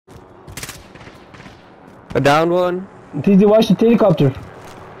A downed one. TZ, watch the helicopter.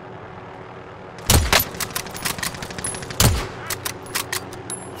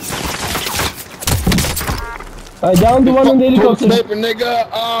 I downed the one on the helicopter. Sniper,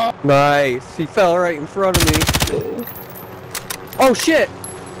 nigga. Nice. He fell right in front of me. Oh shit!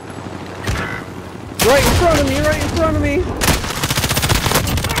 Right in front of me. Right in front of me.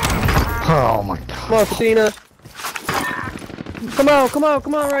 Oh my god. Come on, Patina. Come on, come on,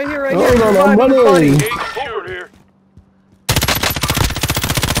 come on, right here, right here. Hold on, I'm running. Secured here.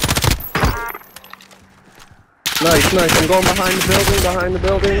 Nice, nice. I'm going behind the building, behind the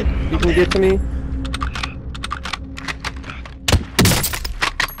building. You can get to me.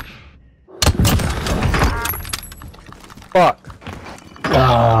 Fuck.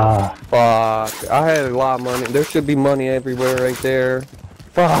 Ah. Fuck. I had a lot of money. There should be money everywhere right there.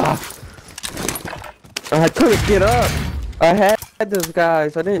 Fuck. I couldn't get up. I had those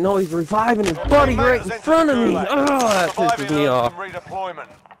guys. I didn't know he's reviving his buddy right in front of me. Oh, that pisses me off. Redeployment.